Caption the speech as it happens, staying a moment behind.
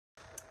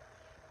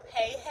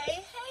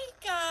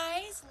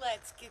guys,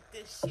 let's get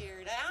this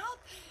shared out.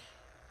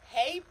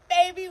 Hey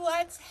baby,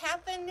 what's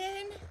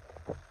happening?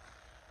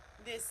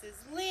 This is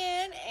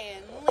Lynn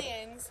and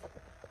Lynn's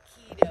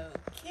Keto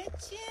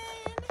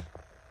Kitchen.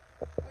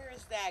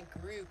 Where's that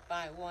group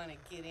I want to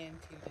get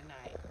into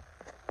tonight?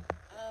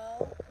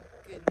 Oh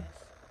goodness,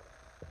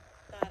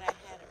 thought I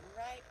had it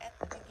right at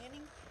the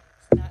beginning.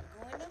 It's not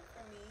going up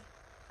for me.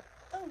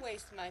 Don't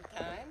waste my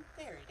time.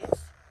 There it is.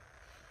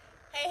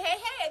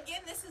 Hey,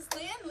 again, this is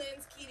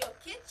Lynn's Keto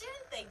Kitchen.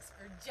 Thanks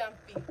for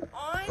jumping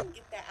on.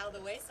 Get that out of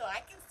the way so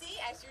I can see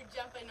as you're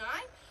jumping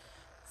on.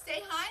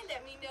 Say hi,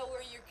 let me know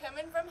where you're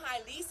coming from.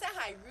 Hi, Lisa.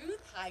 Hi, Ruth.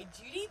 Hi,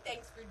 Judy.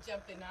 Thanks for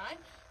jumping on.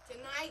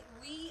 Tonight,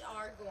 we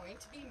are going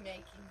to be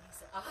making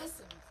these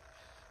awesome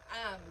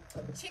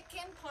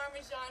chicken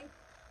Parmesan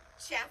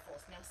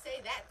Chaffles. Now, say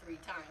that 3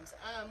 times.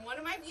 One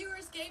of my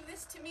viewers gave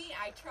this to me.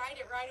 I tried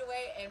it right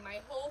away, and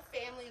my whole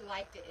family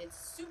liked it. It's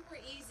super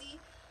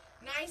easy.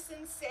 Nice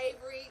and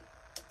savory.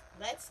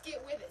 Let's get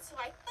with it. So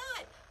I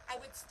thought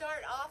I would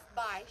start off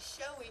by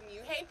showing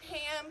you, hey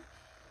Pam,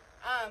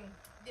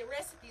 the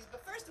recipes.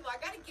 But first of all,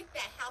 I got to get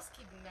that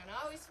housekeeping done.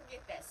 I always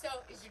forget that.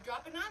 So as you're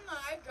dropping on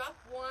live, drop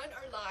 1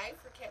 or live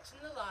for catching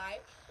the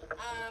live.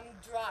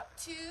 Drop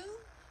 2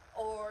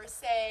 or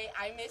say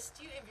I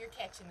missed you if you're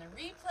catching the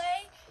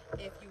replay.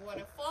 If you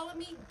want to follow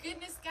me,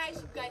 goodness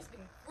guys, you guys have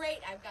been great.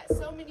 I've got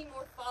so many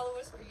more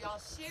followers for y'all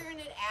sharing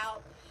it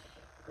out.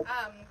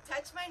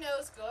 Touch my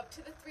nose, go up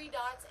to the 3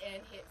 dots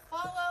and hit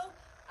follow.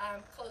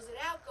 Close it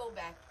out, go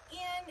back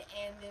in,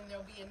 and then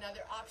there'll be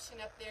another option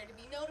up there to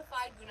be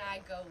notified when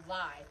I go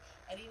live.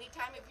 At any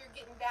time, if you're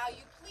getting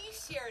value, please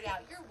share it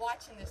out. You're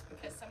watching this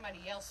because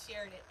somebody else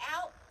shared it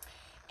out.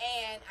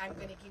 And I'm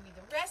going to give you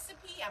the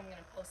recipe. I'm going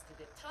to post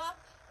it at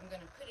top. I'm going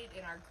to put it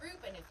in our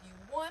group. And if you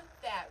want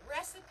that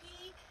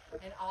recipe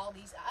and all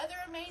these other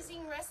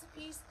amazing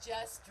recipes,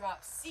 just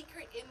drop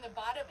secret in the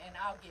bottom and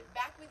I'll get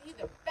back with you.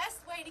 The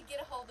best way to get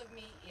a hold of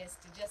me is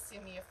to just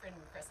send me a friend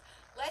request.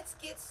 Let's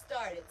get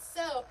started.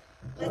 So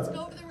let's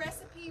go over the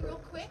recipe real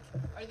quick,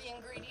 or the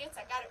ingredients.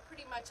 I got it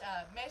pretty much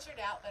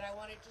measured out, but I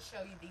wanted to show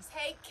you these.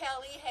 Hey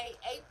Kelly, hey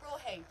April,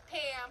 hey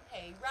Pam,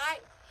 hey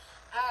Wright.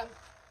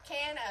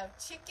 Can of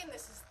chicken.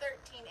 This is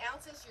 13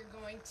 ounces. You're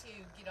going to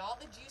get all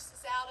the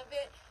juices out of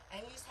it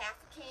and use half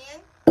a can.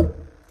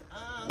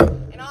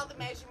 And all the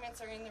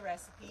measurements are in the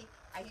recipe.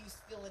 I use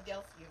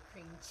Philadelphia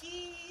cream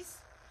cheese.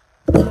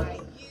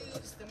 I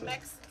use the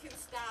Mexican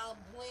style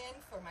blend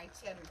for my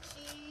cheddar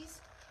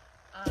cheese.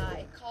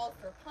 I called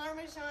for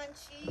Parmesan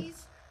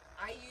cheese.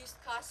 I used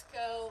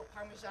Costco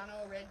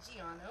Parmigiano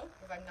Reggiano,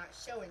 if I'm not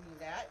showing you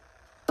that.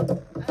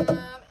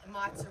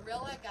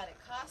 Mozzarella, got at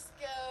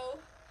Costco.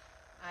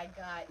 I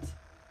got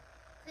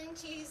cream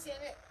cheese in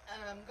it,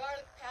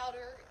 garlic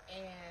powder,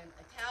 and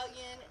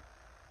Italian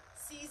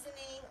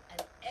seasoning,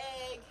 an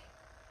egg,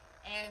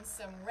 and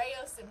some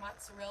Rayos and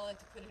mozzarella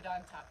to put it on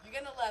top. You're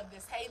going to love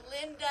this. Hey,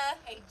 Linda.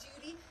 Hey,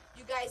 Judy.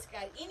 You guys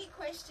got any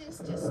questions,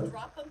 just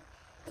drop them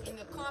in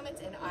the comments,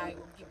 and I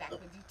will get back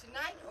with you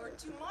tonight or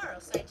tomorrow.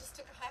 So I just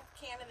took a half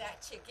can of that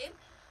chicken.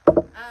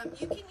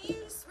 You can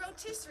use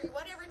rotisserie,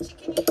 whatever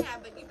chicken you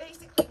have, but you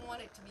basically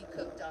want it to be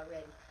cooked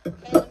already.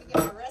 Okay, let me get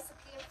my recipe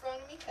in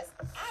front of me because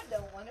I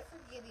don't want to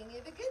forget any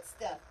of the good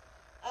stuff.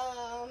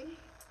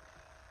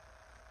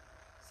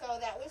 So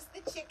that was the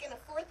chicken,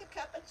 1/4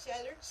 cup of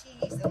cheddar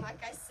cheese, and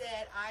like I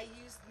said, I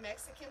used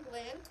Mexican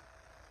blend.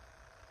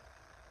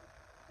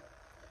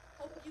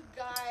 Hope you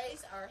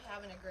guys are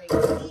having a great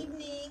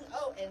evening.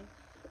 Oh,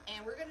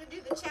 and we're going to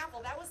do the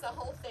chaffle. That was the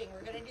whole thing.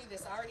 We're going to do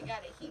this. I already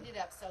got it heated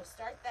up, so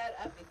start that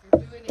up if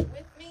you're doing it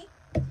with me.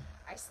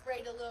 I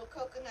sprayed a little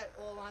coconut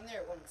oil on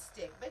there. It won't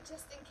stick, but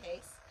just in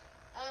case.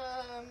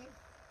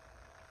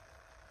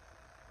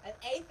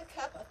 1/8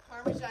 cup of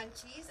Parmesan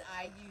cheese.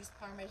 I used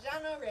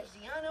Parmigiano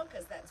Reggiano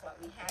because that's what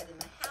we had in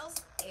the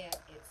house, and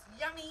it's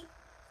yummy.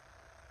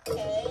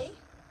 Okay.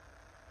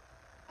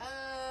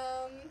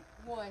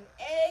 1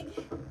 egg.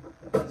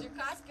 Use your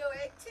Costco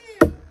egg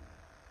too.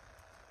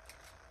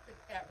 Put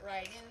that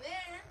right in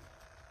there.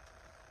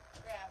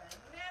 Grab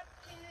a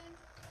napkin.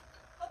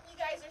 Hope you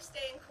guys are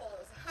staying cool. It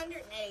was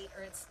 108,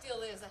 or it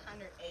still is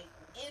 108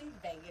 in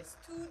Vegas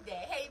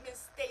today. Hey,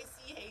 Miss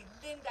Stacy. Hey,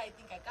 Linda. I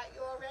think I got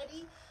you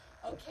already.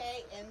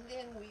 Okay, and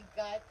then we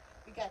got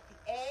the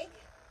egg,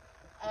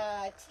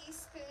 a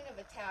teaspoon of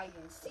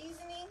Italian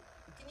seasoning.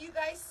 Can you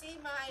guys see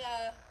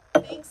my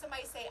thing?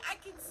 Somebody say, I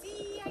can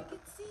see. An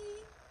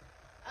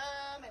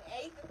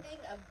 1/8 thing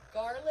of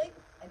garlic,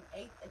 an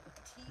 1/8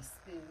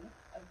 teaspoon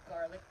of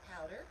garlic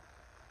powder,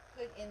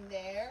 put in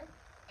there,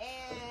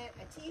 and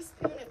a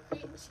teaspoon of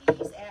cream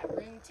cheese at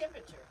room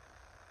temperature.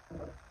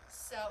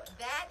 So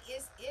that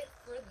is it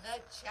for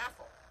the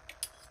chaffle.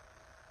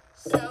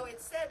 So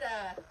it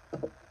said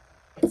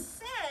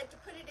to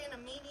put it in a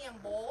medium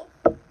bowl.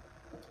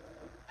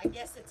 I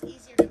guess it's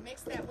easier to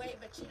mix that way,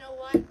 but you know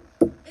what?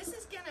 This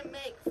is going to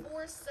make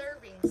 4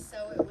 servings,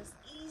 so it was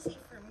easy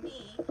for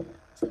me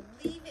to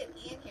leave it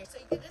in here. So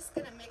you're just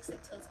going to mix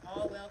it till it's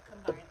all well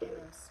combined. And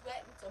I'm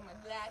sweating, so my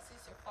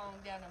glasses are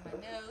falling down on my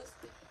nose.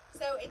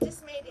 So it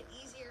just made it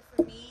easier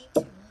for me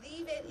to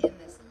leave it in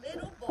this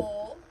little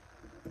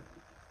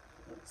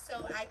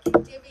so I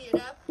can divvy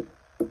it up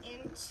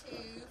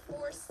into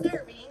 4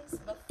 servings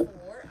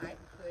before I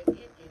put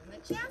it in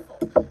the chaffle.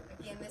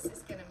 Again, this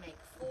is going to make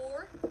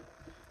 4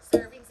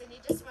 servings, and you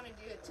just want to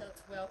do it till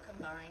it's well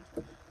combined.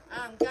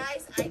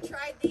 Guys, I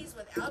tried these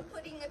without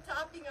putting a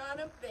topping on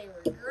them. They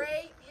were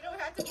great. You don't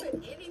have to put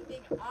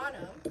anything on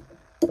them.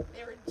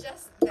 They were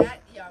just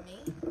that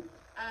yummy.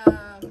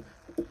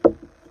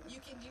 You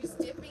can use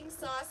dipping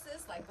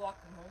sauces like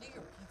guacamole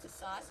or pizza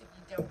sauce if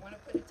you don't want to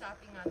put a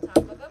topping on top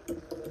of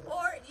them.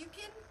 Or you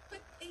can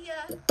put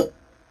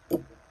the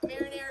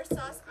marinara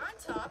sauce on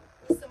top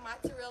with some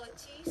mozzarella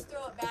cheese.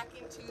 Throw it back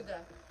into the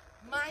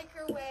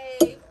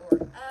microwave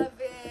or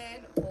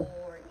oven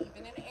or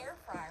even an air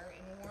fryer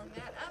and warm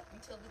that up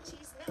until the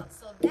cheese melts.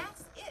 So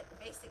that's it,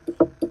 basically.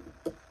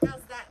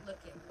 How's that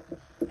looking?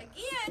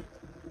 Again,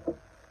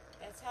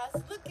 that's how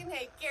it's looking.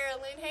 Hey,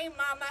 Carolyn. Hey,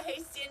 Mama.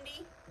 Hey,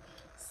 Cindy.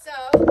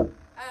 So,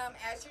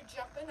 as you're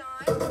jumping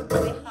on,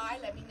 say hi.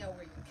 Let me know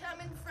where you're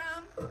coming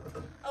from.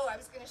 Oh, I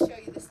was going to show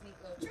you this neat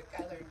little trick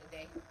I learned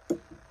today.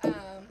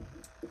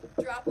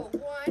 Drop a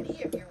 1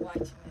 if you're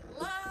watching it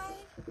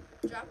live.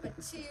 Drop a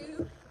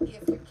 2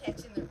 if you're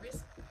catching the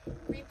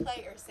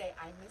replay, or say,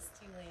 I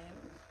missed you,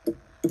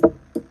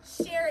 Lynn.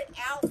 Share it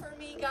out for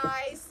me,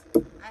 guys.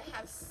 I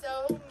have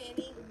so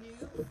many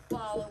new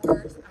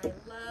followers. I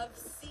love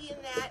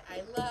seeing that.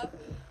 I love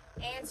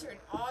answering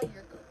all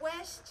your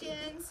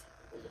questions.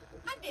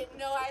 I didn't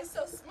know I was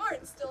so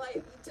smart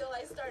until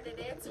I started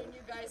answering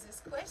you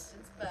guys'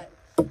 questions. But,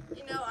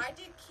 you know, I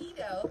did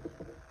keto.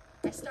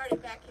 I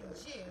started back in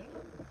June.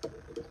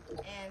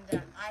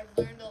 And I've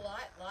learned a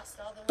lot, lost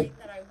all the weight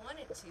that I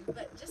wanted to.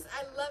 But just,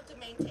 I love to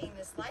maintain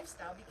this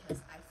lifestyle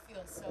because I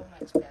feel so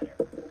much better.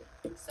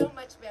 So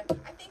much better.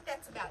 I think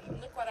that's about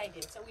even. Look what I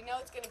did. So we know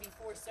it's going to be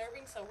 4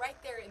 servings. So right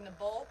there in the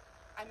bowl,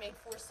 I made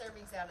 4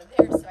 servings out of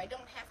there. So I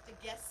don't have to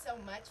guess so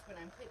much when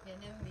I'm putting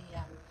it in the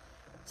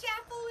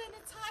chaffle and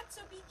it's hot,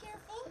 so be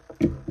careful.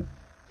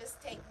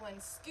 Just take 1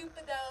 scoop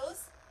of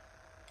those.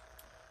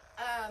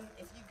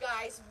 If you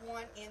guys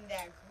want in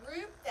that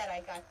group that I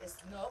got this,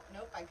 nope,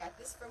 I got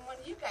this from one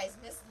of you guys,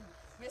 Miss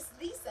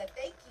Lisa,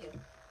 thank you.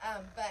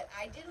 But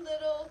I did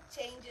little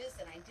changes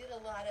and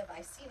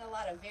I've seen a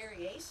lot of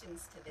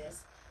variations to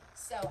this.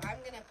 So I'm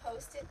going to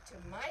post it to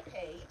my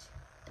page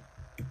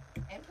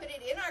and put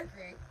it in our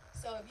group.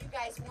 So if you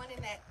guys want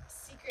in that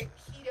secret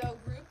keto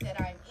group that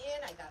I'm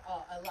in, I got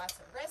lots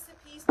of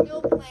recipes,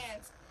 meal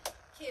plans,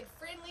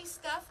 kid-friendly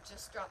stuff.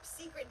 Just drop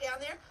secret down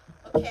there.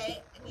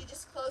 Okay, and you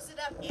just close it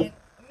up in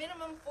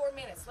minimum 4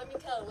 minutes. Let me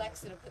tell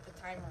Alexa to put the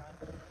timer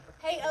on.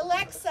 Hey,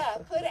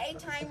 Alexa, put a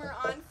timer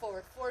on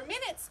for 4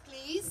 minutes,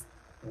 please.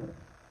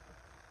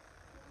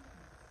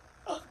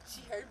 Oh,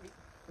 she heard me.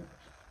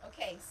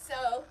 Okay,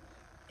 so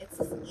it's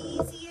as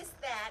easy as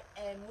that,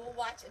 and we'll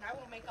watch, and I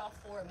won't make all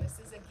 4 of them. This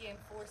is, again,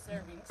 4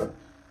 servings.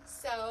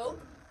 So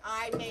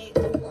I made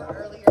 4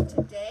 earlier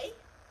today.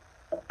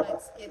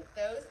 Let's get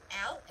those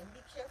out, and be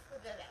careful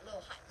of that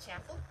little hot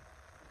chaffle.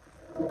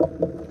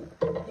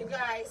 You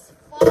guys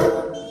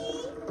follow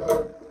me.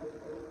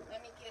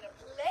 Let me get a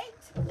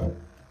plate.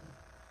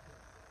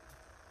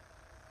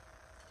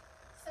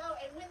 So,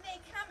 and when they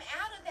come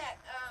out of that,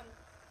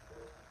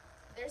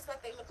 there's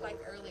what they look like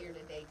earlier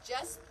today.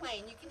 Just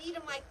plain. You can eat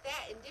them like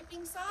that in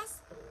dipping sauce,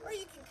 or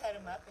you can cut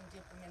them up and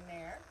dip them in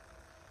there.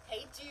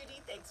 Hey,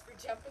 Judy, thanks for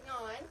jumping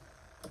on.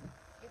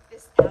 Get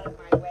this out of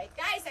my way.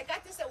 Guys, I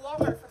got this at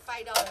Walmart for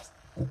 $5.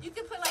 You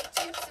can put like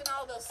chips and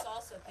all those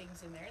salsa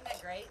things in there. Isn't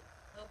that great?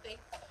 Little thing.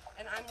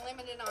 And I'm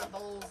limited on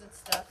bowls and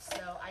stuff,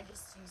 so I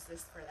just use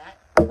this for that.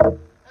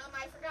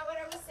 I forgot what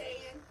I was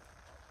saying.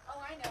 Oh,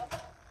 I know.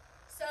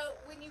 So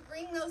when you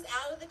bring those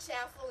out of the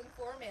chaffle in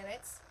 4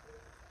 minutes,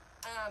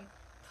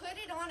 put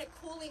it on a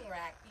cooling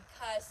rack,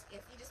 because if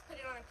you just put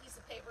it on a piece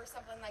of paper or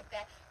something like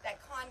that, that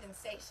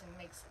condensation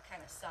makes it kind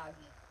of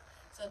soggy.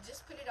 So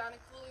just put it on a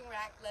cooling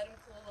rack, let them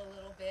cool a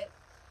little bit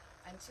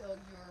until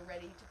you're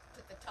ready to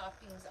put the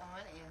toppings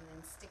on, and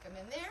then stick them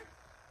in there.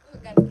 Ooh,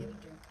 I gotta get a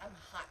drink. I'm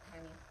hot,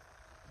 honey.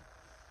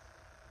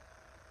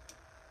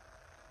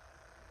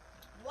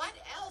 What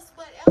else?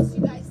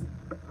 You guys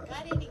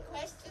got any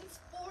questions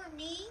for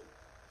me?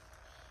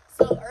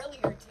 So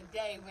earlier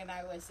today when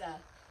I was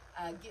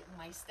getting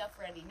my stuff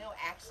ready, no,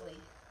 actually,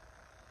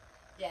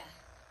 yeah,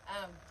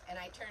 and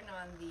I turned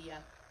on the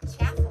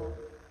chaffle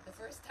the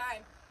first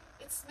time,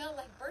 it smelled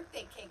like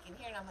birthday cake in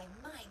here, and I'm like,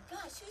 my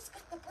gosh, who's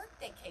got the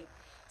birthday cake?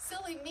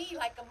 Silly me,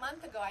 like a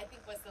month ago, I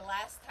think was the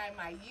last time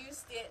I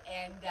used it,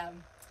 and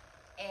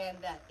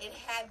it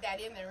had that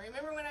in there.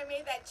 Remember when I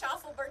made that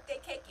chaffle birthday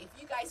cake? If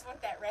you guys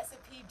want that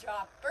recipe,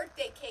 drop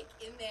birthday cake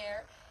in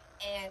there,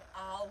 and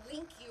I'll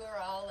link you,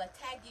 or I'll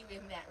tag you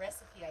in that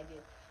recipe I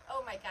did.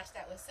 Oh my gosh,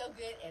 that was so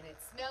good, and it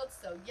smelled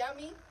so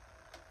yummy.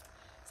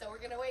 So we're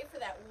going to wait for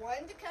that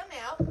one to come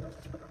out.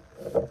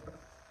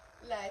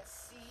 Let's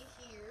see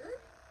here.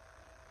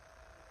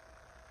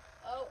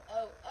 Oh.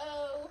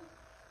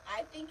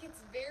 I think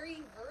it's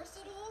very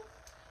versatile.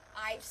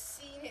 I've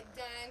seen it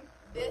done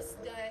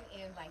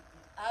in like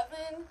the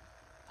oven,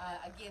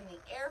 again, the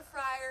air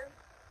fryer,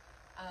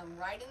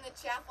 right in the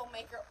chaffle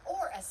maker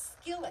or a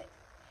skillet.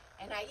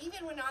 And I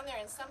even went on there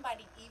and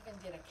somebody even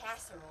did a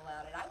casserole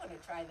out of it. I want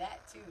to try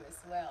that too as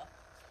well.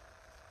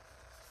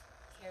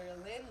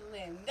 Carolyn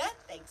Linda,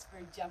 thanks for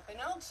jumping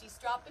on. She's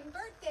dropping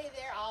birthday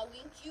there. I'll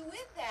link you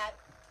with that.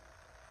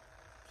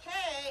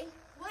 Okay,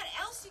 what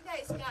else you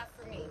guys got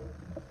for me?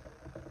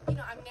 You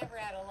know, I'm never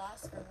at a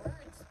loss for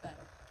words, but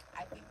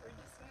I think we're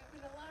just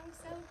moving along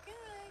so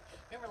good.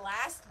 Remember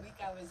last week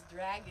I was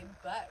dragging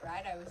butt,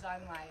 right? I was on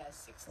my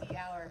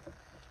 60-hour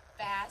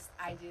fast.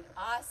 I did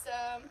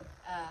awesome.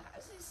 I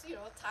was just, you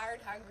know,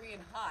 tired, hungry,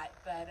 and hot,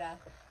 but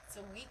it's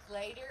a week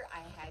later.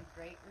 I had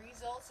great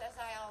results, as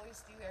I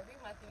always do every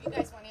month. If you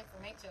guys want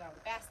information on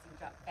fasting,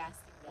 drop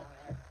fasting down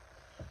there.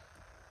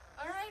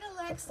 All right,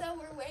 Alexa,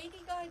 we're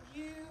waiting on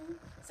you.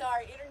 So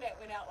our internet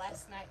went out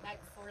last night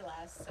before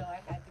last, so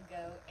I had to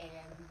go and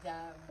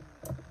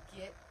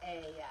get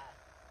a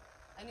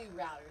new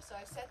router. So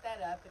I set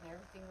that up and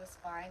everything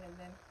was fine. And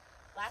then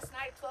last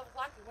night at 12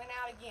 o'clock it went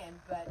out again,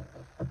 but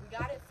we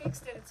got it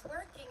fixed and it's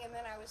working. And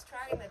then I was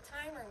trying the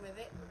timer with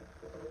it.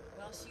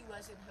 Well, she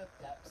wasn't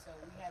hooked up, so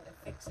we had to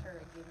fix her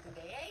again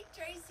today. Hey,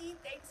 Tracy,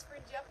 thanks for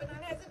jumping on.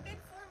 Has it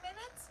been 4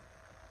 minutes?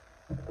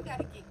 We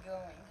got to get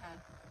going, huh?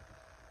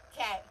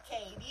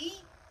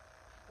 Katie,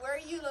 where are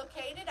you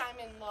located? I'm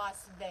in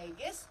Las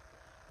Vegas.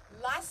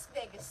 Las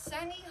Vegas,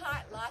 sunny,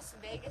 hot Las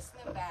Vegas,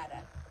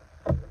 Nevada,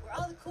 where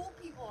all the cool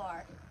people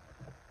are.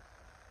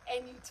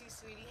 And you too,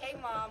 sweetie. Hey,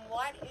 Mom,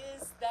 what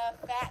is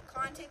the fat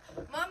content?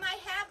 Mom, I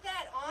have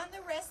that on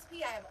the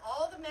recipe. I have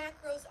all the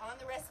macros on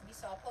the recipe,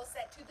 so I'll post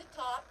that to the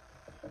top,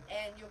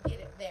 and you'll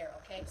get it there,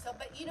 okay? So,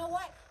 but you know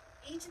what?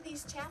 Each of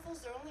these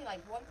chaffles are only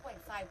like 1.5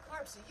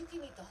 carbs, so you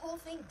can eat the whole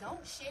thing.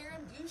 Don't share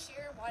them, do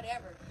share them,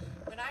 whatever.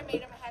 When I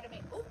made them, I had to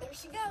make, oh, there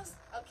she goes.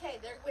 Okay,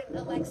 there went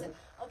Alexa.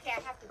 Okay,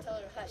 I have to tell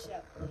her to hush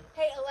up.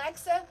 Hey,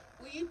 Alexa,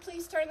 will you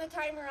please turn the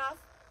timer off?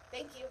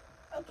 Thank you.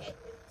 Okay,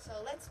 so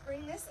let's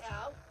bring this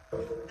out.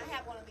 I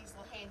have one of these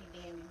little handy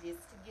dandies.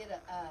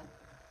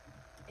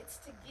 It's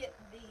to get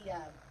the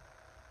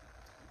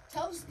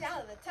toast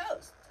out of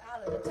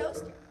the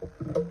toaster.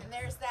 And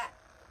there's that.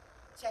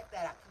 Check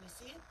that out. Can you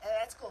see it?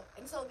 That's cool.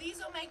 And so these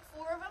will make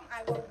 4 of them.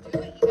 I won't do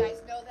it. You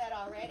guys know that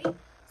already.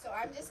 So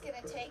I'm just going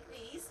to take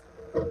these.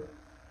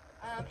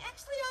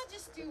 Actually, I'll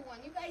just do one.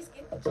 You guys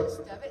get the gist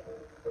of it.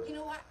 You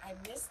know what? I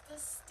missed the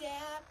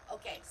step.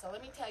 Okay, so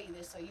let me tell you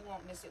this so you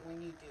won't miss it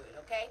when you do it,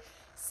 okay?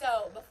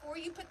 So before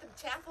you put the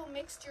chaffle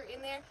mixture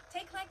in there,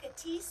 take like a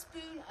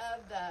teaspoon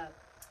of the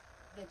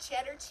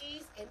cheddar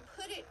cheese and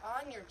put it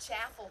on your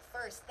chaffle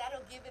first.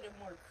 That'll give it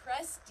a more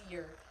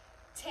crustier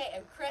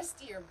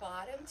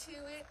bottom to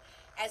it.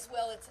 As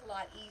well, it's a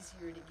lot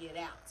easier to get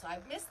out. So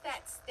I've missed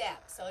that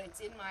step, so it's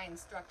in my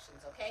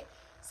instructions, okay?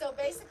 So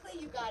basically,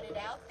 you got it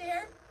out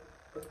there.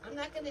 I'm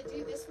not going to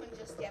do this one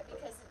just yet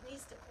because it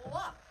needs to cool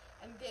off.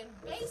 And then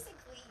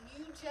basically,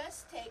 you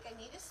just take, I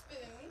need a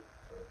spoon.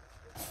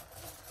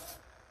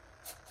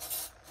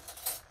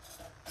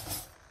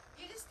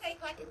 You just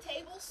take like a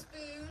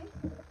tablespoon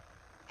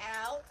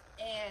out,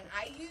 and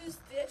I use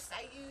this.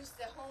 I use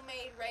the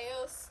homemade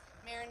Rayos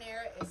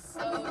marinara. It's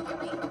so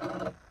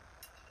yummy.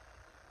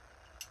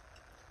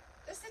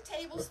 Just a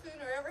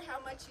tablespoon, or ever how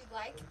much you'd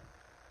like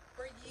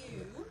for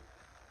you.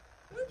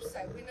 Oops,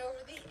 I went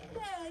over the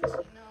edge,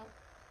 you know.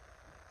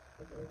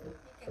 You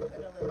can put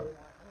a little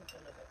more. Let me put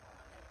a little bit more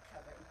on that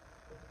cover.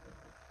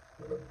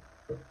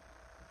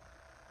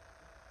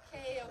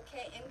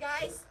 Okay. And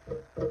guys,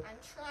 I'm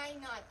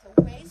trying not to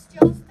waste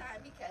y'all's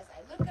time because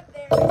I look up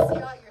there and I see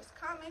all your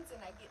comments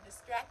and I get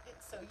distracted.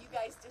 So you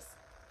guys just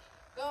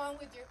go on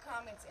with your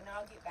comments and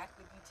I'll get back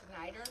with you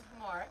tonight or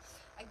tomorrow.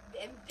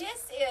 And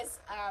this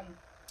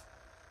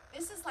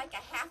is like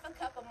a half a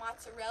cup of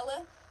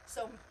mozzarella.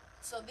 So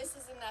this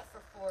is enough for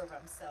 4 of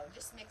them. So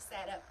just mix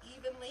that up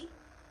evenly.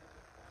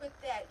 Put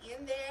that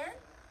in there.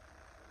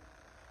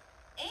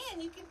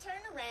 And you can turn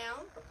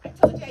around. I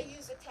told you I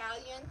use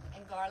Italian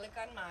and garlic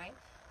on mine.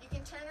 You can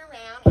turn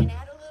around and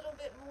add a little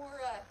bit more,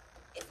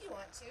 if you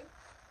want to,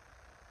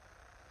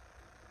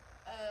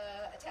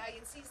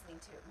 Italian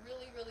seasoning to it.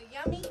 Really, really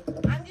yummy.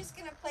 I'm just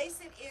going to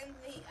place it in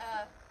the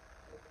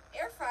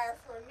air fryer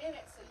for a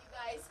minute so you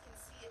guys can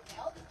see it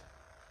melt.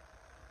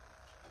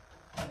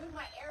 Move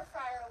my air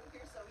fryer over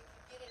here so we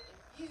can get it in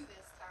view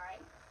this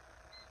time.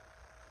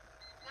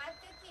 Not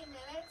 15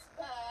 minutes,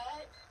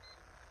 but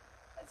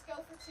let's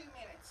go for 2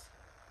 minutes.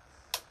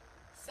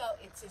 So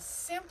it's as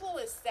simple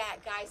as that,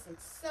 guys.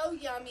 It's so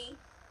yummy.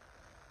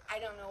 I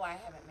don't know why I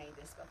haven't made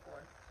this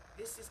before.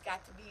 This has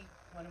got to be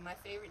one of my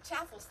favorite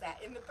chaffles that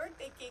in the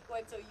birthday cake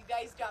one. So you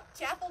guys drop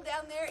chaffle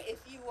down there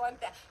if you want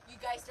that. You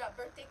guys drop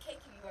birthday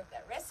cake if you want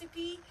that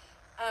recipe.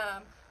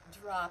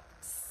 Drop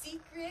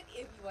secret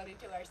if you want to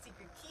do our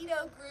secret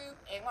keto group.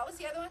 And what was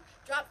the other one?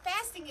 Drop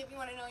fasting if you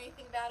want to know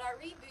anything about our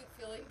reboot.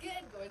 Feeling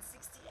good, going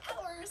 60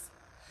 hours.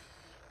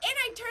 And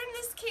I turned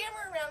this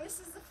camera around. This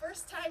is the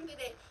first time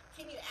today.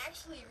 Can you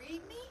actually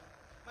read me?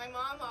 My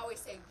mom always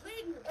say,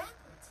 Lynn, you're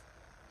backwards.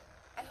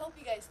 I hope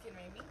you guys can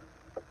read me.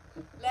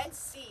 Let's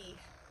see.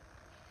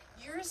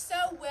 You're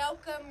so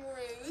welcome,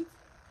 Ruth.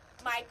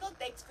 Michael,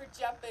 thanks for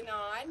jumping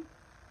on.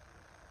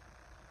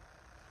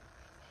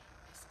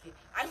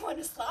 I want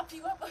to slop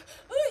you up.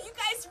 Ooh, you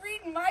guys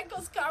reading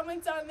Michael's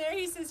comments on there.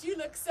 He says, you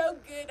look so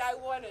good. I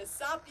want to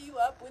sop you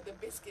up with a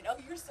biscuit. Oh,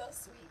 you're so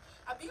sweet.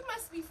 You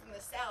must be from the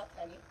South,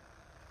 honey.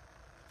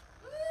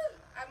 Woo,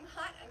 I'm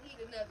hot. I need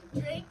another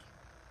drink.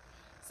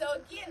 So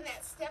again,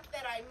 that step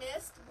that I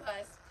missed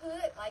was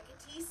put like a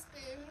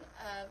teaspoon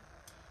of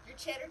your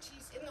cheddar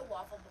cheese in the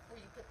waffle before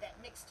you put that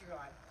mixture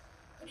on.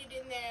 Put it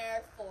in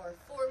there for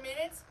 4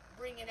 minutes.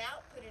 Bring it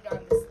out. Put it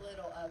on this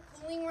little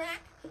cooling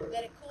rack.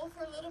 Let it cool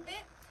for a little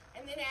bit.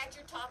 And then add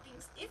your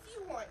toppings if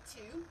you want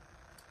to.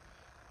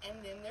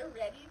 And then they're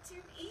ready to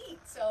eat.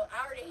 So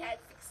I already had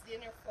fixed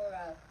dinner for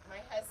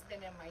my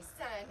husband and my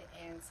son.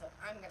 And so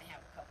I'm going to have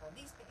a couple of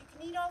these. But you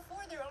can eat all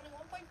 4. They're only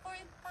 1.45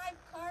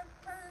 carb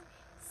per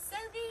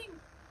serving.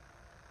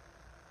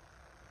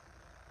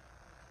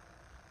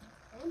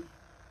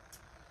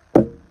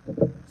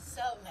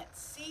 So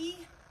let's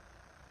see.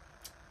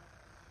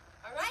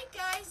 All right,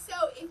 guys.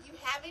 So if you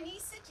have any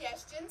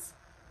suggestions,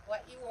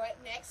 what you want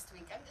next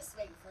week. I'm just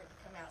waiting for it to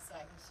come out so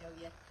I can show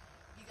you.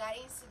 If you got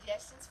any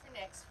suggestions for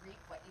next week,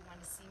 what you want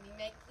to see me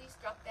make, please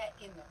drop that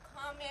in the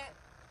comment.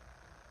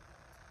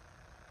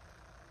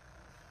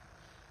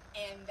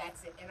 And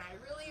that's it. And I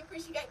really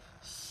appreciate you guys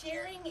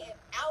sharing it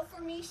out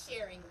for me.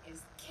 Sharing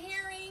is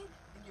caring.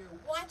 You're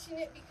watching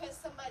it because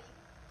somebody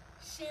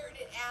shared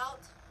it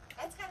out.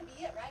 That's got to be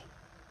it, right?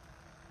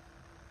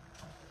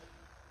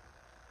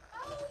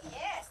 Oh,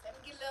 yes. Let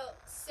me get a little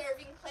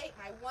serving plate,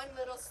 my one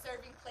little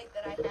serving plate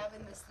that I have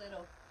in this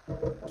little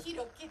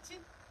keto kitchen.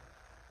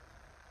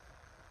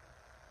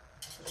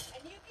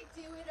 And you can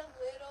do it a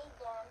little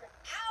longer.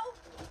 Ow!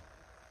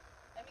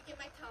 Let me get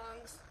my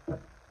tongs. And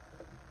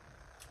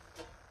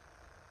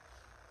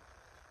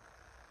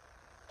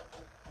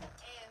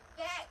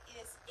that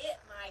is it,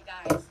 my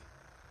guys.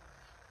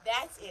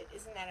 That's it.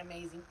 Isn't that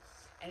amazing?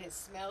 And it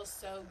smells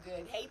so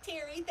good. Hey,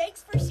 Terry,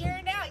 thanks for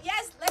sharing out.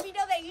 Yes, let me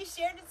know that you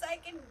shared it so I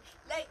can,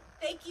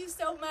 thank you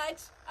so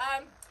much.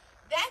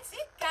 That's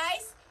it,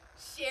 guys.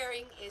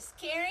 Sharing is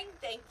caring.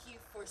 Thank you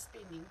for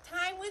spending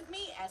time with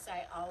me. As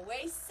I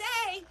always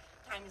say,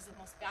 time is the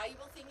most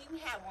valuable thing you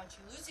can have. Once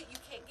you lose it, you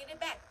can't get it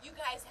back. You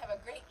guys have a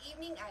great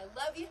evening. I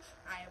love you.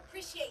 I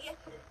appreciate you.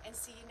 And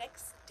see you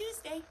next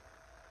Tuesday.